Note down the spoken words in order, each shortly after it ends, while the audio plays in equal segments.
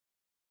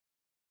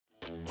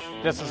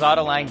This is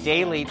Autoline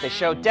Daily, the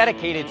show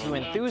dedicated to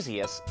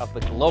enthusiasts of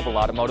the global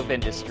automotive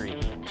industry.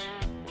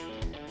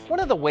 One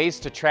of the ways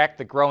to track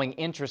the growing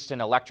interest in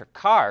electric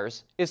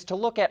cars is to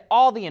look at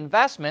all the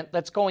investment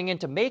that's going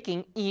into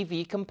making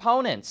EV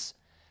components.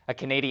 A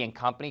Canadian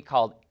company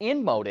called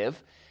InMotive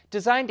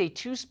designed a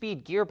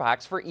two-speed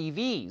gearbox for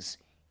EVs.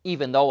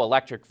 Even though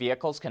electric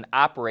vehicles can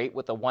operate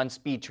with a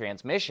one-speed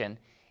transmission,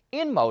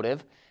 InMotive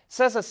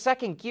says a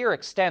second gear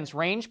extends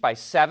range by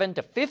 7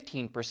 to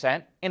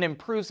 15% and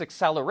improves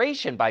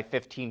acceleration by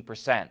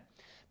 15%.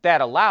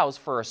 That allows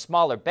for a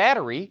smaller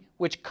battery,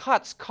 which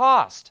cuts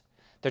cost.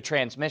 The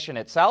transmission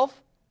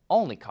itself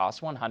only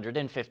costs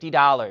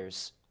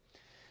 $150.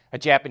 A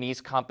Japanese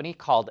company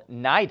called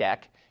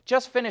Nidec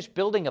just finished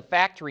building a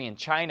factory in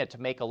China to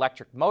make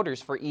electric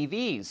motors for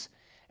EVs.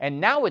 And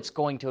now it's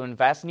going to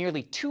invest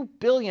nearly $2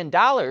 billion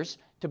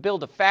to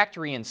build a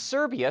factory in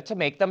Serbia to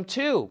make them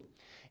too.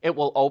 It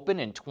will open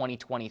in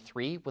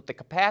 2023 with the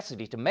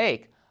capacity to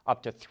make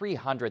up to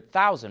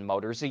 300,000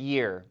 motors a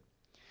year.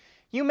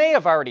 You may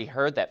have already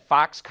heard that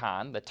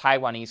Foxconn, the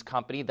Taiwanese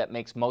company that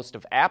makes most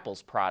of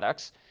Apple's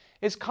products,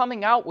 is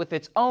coming out with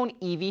its own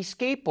EV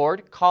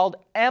skateboard called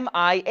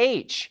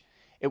MIH.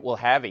 It will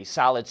have a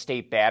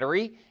solid-state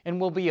battery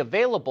and will be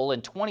available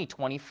in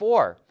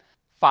 2024.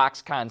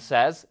 Foxconn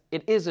says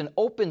it is an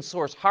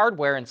open-source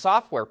hardware and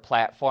software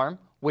platform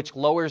which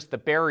lowers the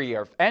barrier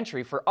of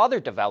entry for other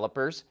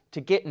developers to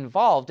get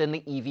involved in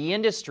the EV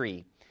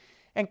industry.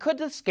 And could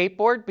the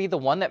skateboard be the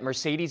one that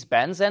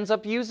Mercedes-Benz ends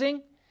up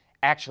using?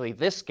 Actually,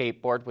 this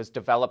skateboard was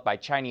developed by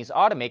Chinese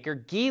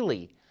automaker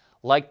Geely.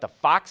 Like the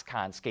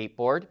Foxconn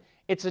skateboard,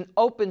 it's an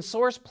open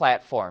source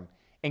platform,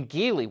 and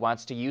Geely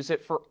wants to use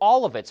it for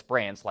all of its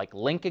brands like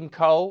Lynk &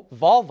 Co.,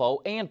 Volvo,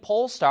 and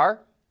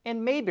Polestar,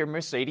 and maybe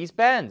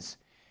Mercedes-Benz.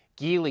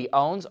 Geely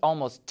owns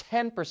almost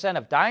 10%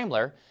 of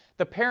Daimler,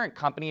 the parent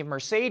company of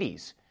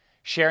Mercedes.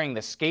 Sharing the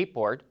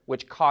skateboard,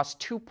 which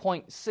costs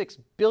 $2.6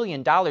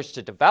 billion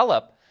to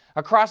develop,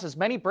 across as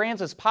many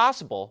brands as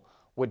possible,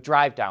 would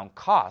drive down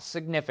costs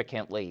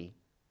significantly.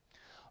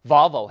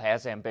 Volvo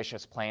has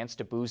ambitious plans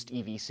to boost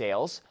EV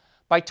sales.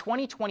 By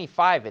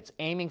 2025, it's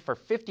aiming for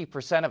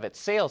 50% of its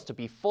sales to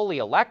be fully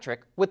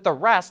electric, with the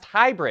rest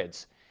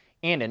hybrids.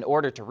 And in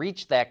order to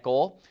reach that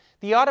goal,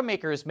 the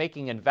automaker is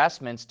making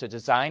investments to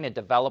design and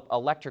develop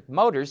electric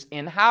motors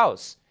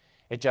in-house.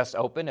 It just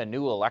opened a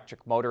new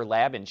electric motor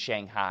lab in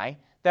Shanghai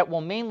that will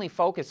mainly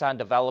focus on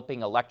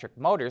developing electric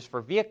motors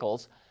for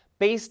vehicles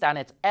based on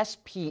its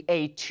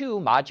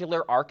SPA2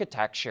 modular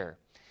architecture.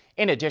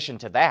 In addition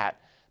to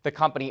that, the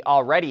company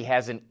already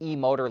has an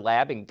e-motor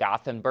lab in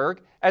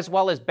Gothenburg, as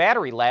well as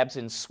battery labs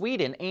in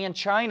Sweden and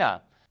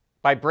China.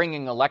 By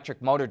bringing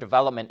electric motor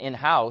development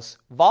in-house,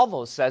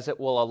 Volvo says it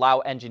will allow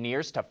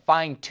engineers to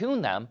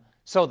fine-tune them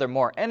so they're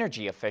more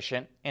energy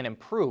efficient and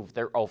improve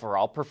their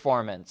overall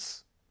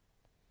performance.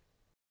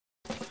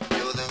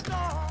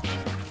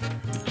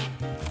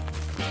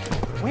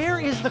 Where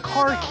is the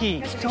car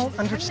key? I don't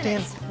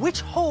understand.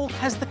 Which hole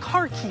has the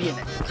car key in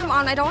it? Come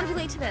on, I don't want to be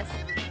late to this.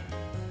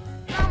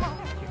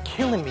 You're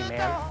killing me,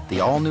 man. The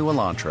all-new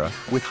Elantra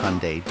with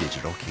Hyundai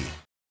Digital Key.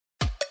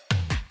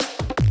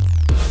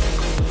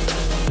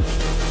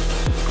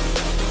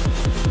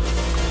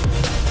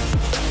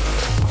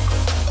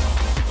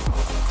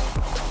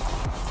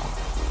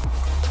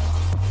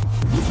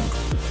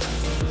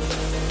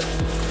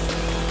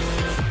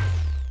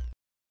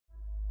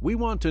 We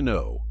want to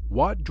know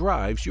what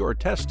drives your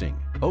testing.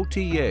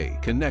 OTA,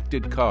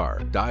 connected car,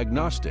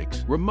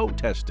 diagnostics, remote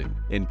testing.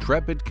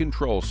 Intrepid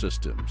Control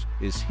Systems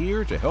is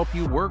here to help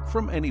you work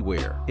from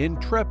anywhere.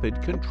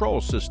 Intrepid Control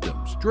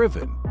Systems,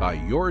 driven by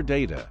your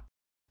data.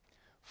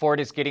 Ford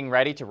is getting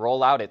ready to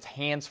roll out its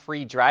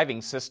hands-free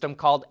driving system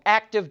called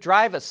Active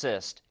Drive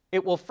Assist.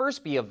 It will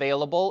first be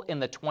available in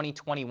the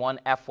 2021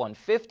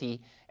 F-150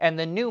 and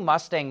the new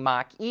Mustang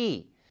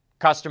Mach-E.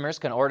 Customers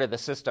can order the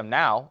system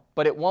now,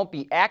 but it won't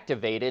be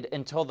activated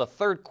until the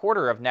third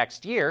quarter of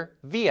next year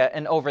via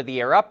an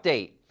over-the-air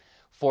update.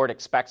 Ford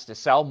expects to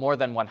sell more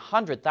than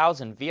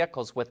 100,000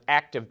 vehicles with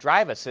Active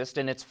Drive Assist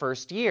in its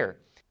first year.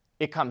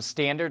 It comes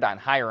standard on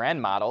higher-end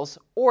models,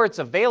 or it's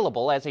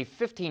available as a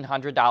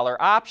 $1,500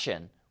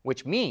 option,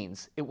 which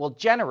means it will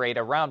generate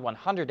around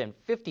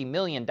 $150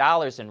 million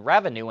in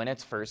revenue in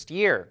its first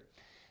year.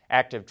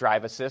 Active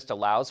Drive Assist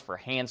allows for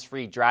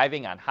hands-free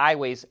driving on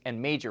highways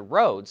and major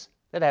roads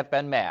that have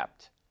been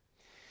mapped.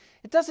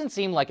 It doesn't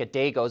seem like a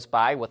day goes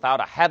by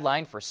without a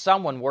headline for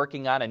someone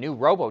working on a new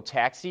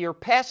robo-taxi or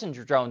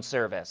passenger drone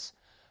service.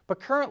 But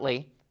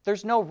currently,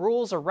 there's no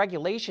rules or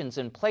regulations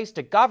in place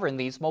to govern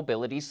these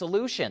mobility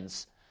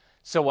solutions.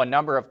 So a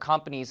number of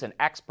companies and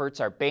experts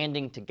are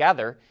banding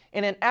together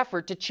in an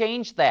effort to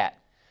change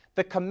that.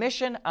 The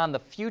Commission on the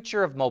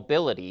Future of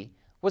Mobility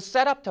was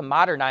set up to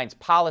modernize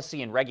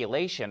policy and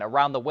regulation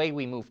around the way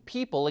we move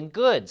people and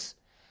goods.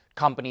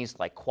 Companies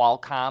like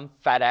Qualcomm,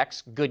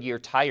 FedEx, Goodyear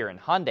Tire, and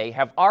Hyundai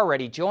have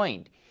already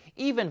joined.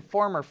 Even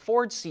former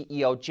Ford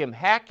CEO Jim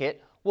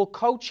Hackett will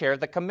co-chair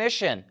the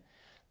commission.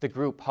 The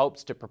group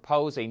hopes to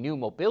propose a new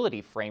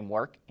mobility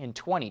framework in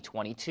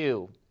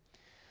 2022.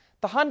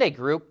 the Hyundai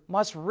Group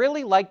must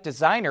really like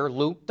designer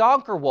Luke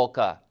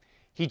Donkerwolke.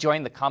 He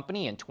joined the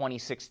company in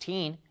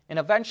 2016 and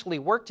eventually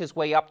worked his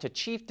way up to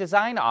Chief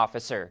Design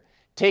Officer,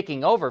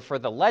 taking over for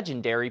the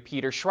legendary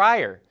Peter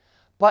Schreier.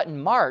 But in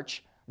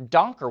March,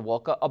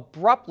 Donkerwolke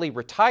abruptly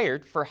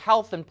retired for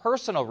health and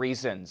personal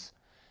reasons.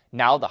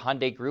 Now the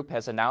Hyundai Group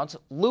has announced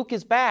Luke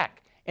is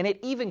back, and it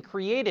even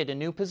created a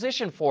new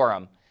position for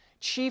him,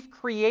 Chief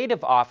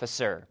Creative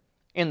Officer.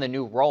 In the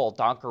new role,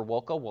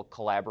 Donkerwolke will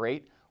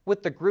collaborate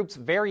with the group's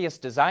various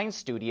design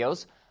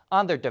studios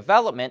on their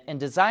development and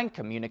design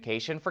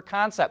communication for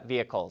concept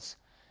vehicles.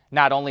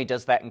 Not only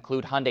does that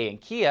include Hyundai and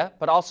Kia,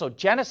 but also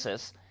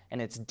Genesis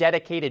and its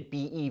dedicated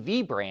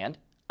BEV brand,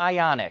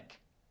 Ioniq.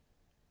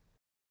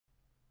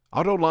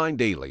 AutoLine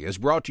Daily is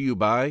brought to you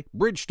by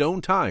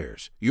Bridgestone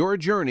Tires, your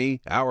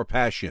journey, our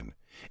passion.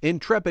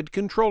 Intrepid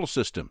Control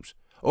Systems,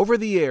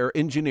 over-the-air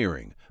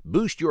engineering,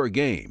 boost your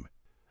game.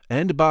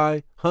 And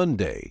by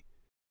Hyundai.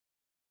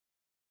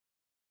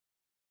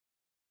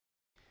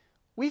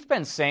 We've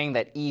been saying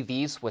that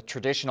EVs with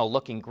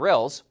traditional-looking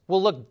grills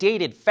will look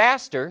dated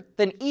faster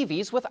than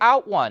EVs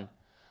without one.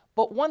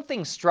 But one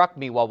thing struck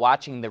me while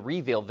watching the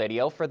reveal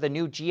video for the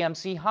new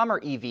GMC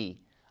Hummer EV.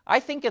 I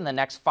think in the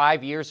next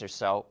 5 years or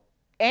so,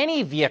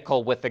 any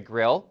vehicle with a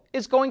grill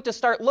is going to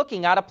start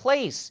looking out of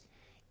place.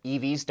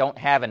 EVs don't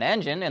have an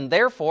engine and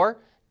therefore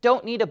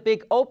don't need a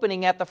big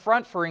opening at the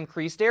front for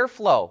increased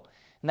airflow.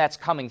 And that's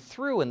coming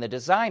through in the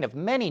design of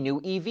many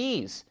new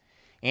EVs.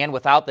 And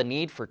without the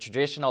need for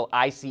traditional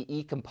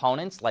ICE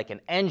components like an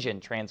engine,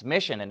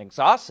 transmission, and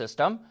exhaust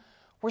system,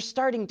 we're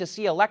starting to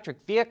see electric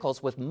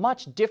vehicles with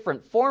much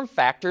different form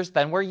factors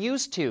than we're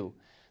used to.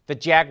 The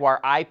Jaguar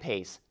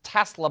I-Pace,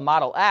 Tesla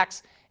Model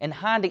X, and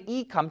Honda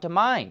E come to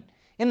mind.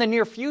 In the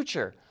near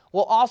future,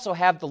 we'll also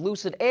have the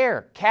Lucid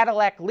Air,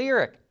 Cadillac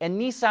Lyriq, and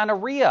Nissan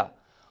Ariya.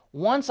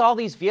 Once all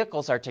these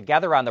vehicles are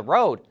together on the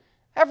road,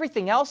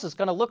 everything else is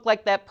going to look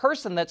like that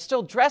person that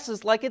still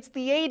dresses like it's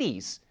the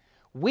 80s.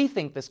 We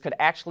think this could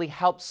actually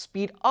help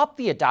speed up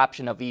the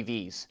adoption of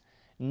EVs.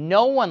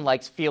 No one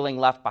likes feeling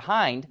left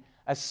behind,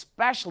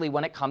 especially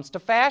when it comes to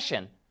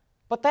fashion.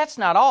 But that's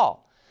not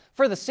all.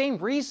 For the same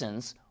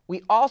reasons,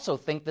 we also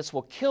think this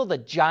will kill the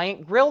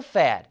giant grill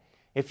fad.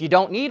 If you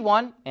don't need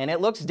one and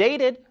it looks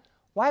dated,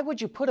 why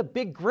would you put a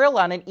big grill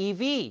on an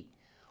EV?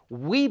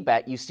 We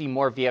bet you see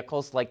more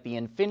vehicles like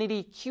the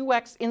Infiniti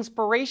QX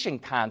Inspiration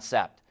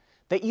concept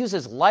that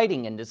uses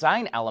lighting and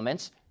design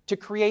elements to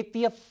create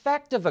the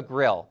effect of a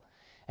grill.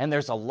 And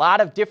there's a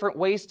lot of different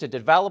ways to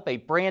develop a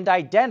brand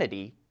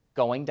identity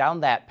going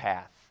down that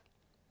path.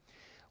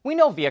 We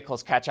know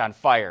vehicles catch on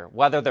fire,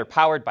 whether they're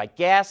powered by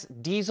gas,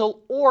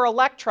 diesel, or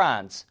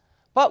electrons.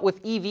 But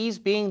with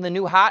EVs being the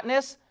new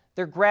hotness,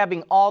 they're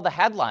grabbing all the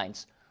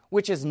headlines,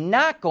 which is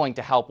not going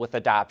to help with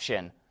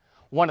adoption.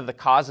 One of the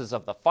causes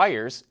of the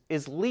fires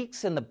is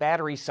leaks in the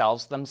battery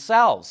cells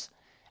themselves.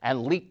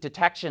 And leak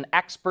detection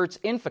experts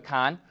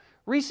Inficon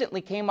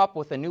recently came up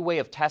with a new way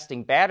of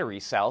testing battery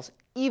cells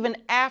even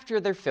after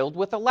they're filled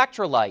with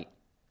electrolyte.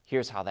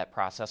 Here's how that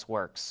process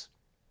works.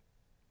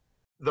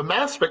 The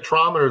mass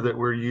spectrometer that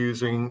we're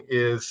using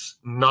is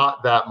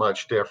not that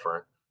much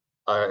different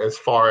as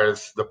far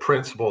as the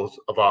principles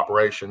of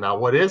operation. Now,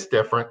 what is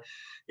different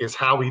is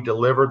how we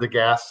deliver the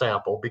gas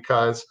sample,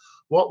 because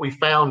what we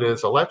found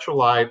is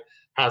electrolyte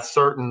has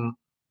certain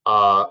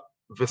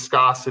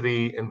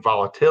viscosity and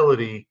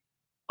volatility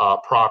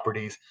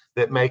properties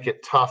that make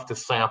it tough to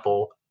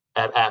sample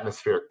at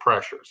atmospheric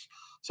pressures.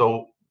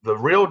 So the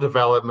real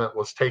development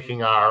was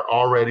taking our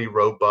already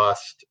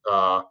robust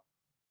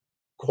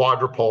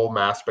quadrupole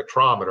mass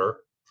spectrometer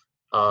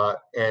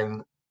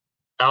and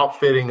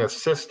outfitting a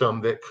system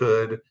that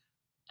could,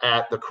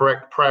 at the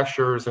correct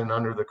pressures and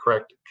under the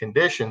correct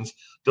conditions,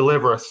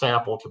 deliver a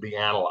sample to be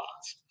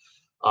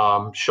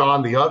analyzed.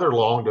 Sean, the other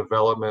long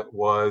development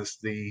was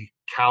the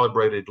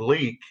calibrated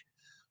leak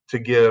to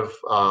give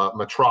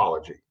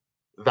metrology.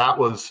 That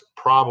was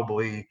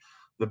probably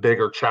the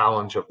bigger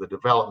challenge of the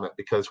development,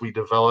 because we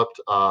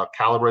developed a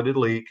calibrated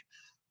leak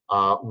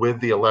with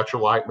the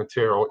electrolyte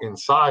material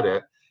inside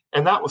it.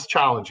 And that was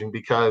challenging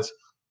because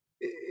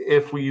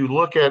if you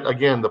look at,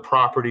 again, the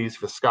properties,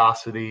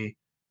 viscosity,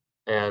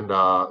 and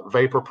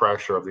vapor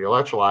pressure of the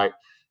electrolyte,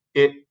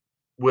 it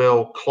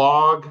will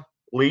clog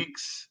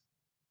leaks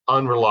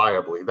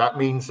unreliably. That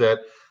means that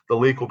the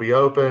leak will be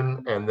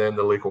open and then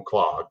the leak will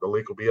clog. The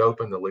leak will be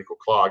open, the leak will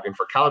clog. And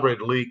for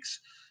calibrated leaks,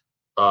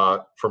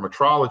 for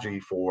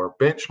metrology, for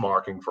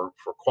benchmarking, for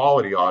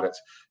quality audits,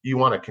 you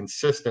want a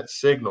consistent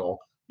signal.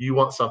 You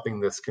want something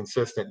that's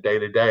consistent day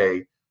to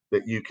day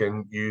that you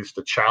can use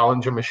to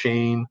challenge a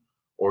machine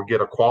or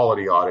get a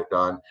quality audit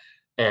done.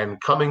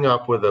 And coming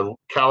up with a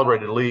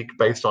calibrated leak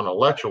based on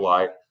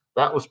electrolyte,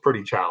 that was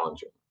pretty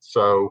challenging.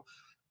 So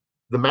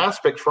the mass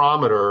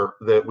spectrometer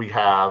that we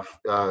have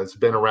has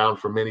been around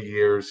for many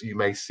years. You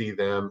may see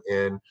them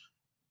in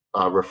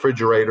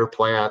refrigerator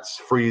plants,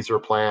 freezer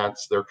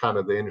plants. They're kind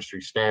of the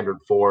industry standard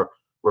for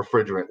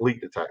refrigerant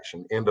leak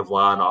detection,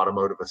 end-of-line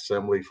automotive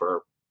assembly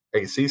for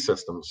AC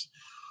systems.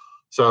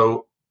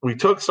 So we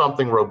took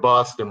something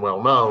robust and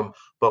well known,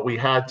 but we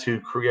had to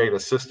create a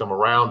system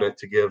around it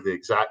to give the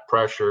exact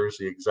pressures,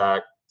 the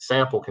exact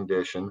sample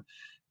condition,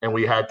 and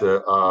we had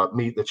to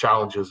meet the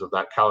challenges of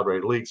that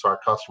calibrated leak so our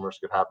customers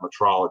could have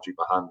metrology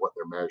behind what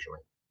they're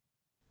measuring.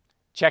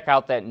 Check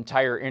out that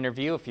entire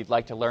interview if you'd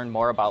like to learn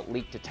more about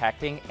leak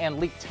detecting and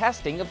leak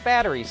testing of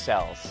battery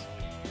cells.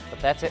 But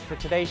that's it for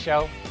today's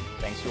show.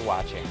 Thanks for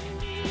watching.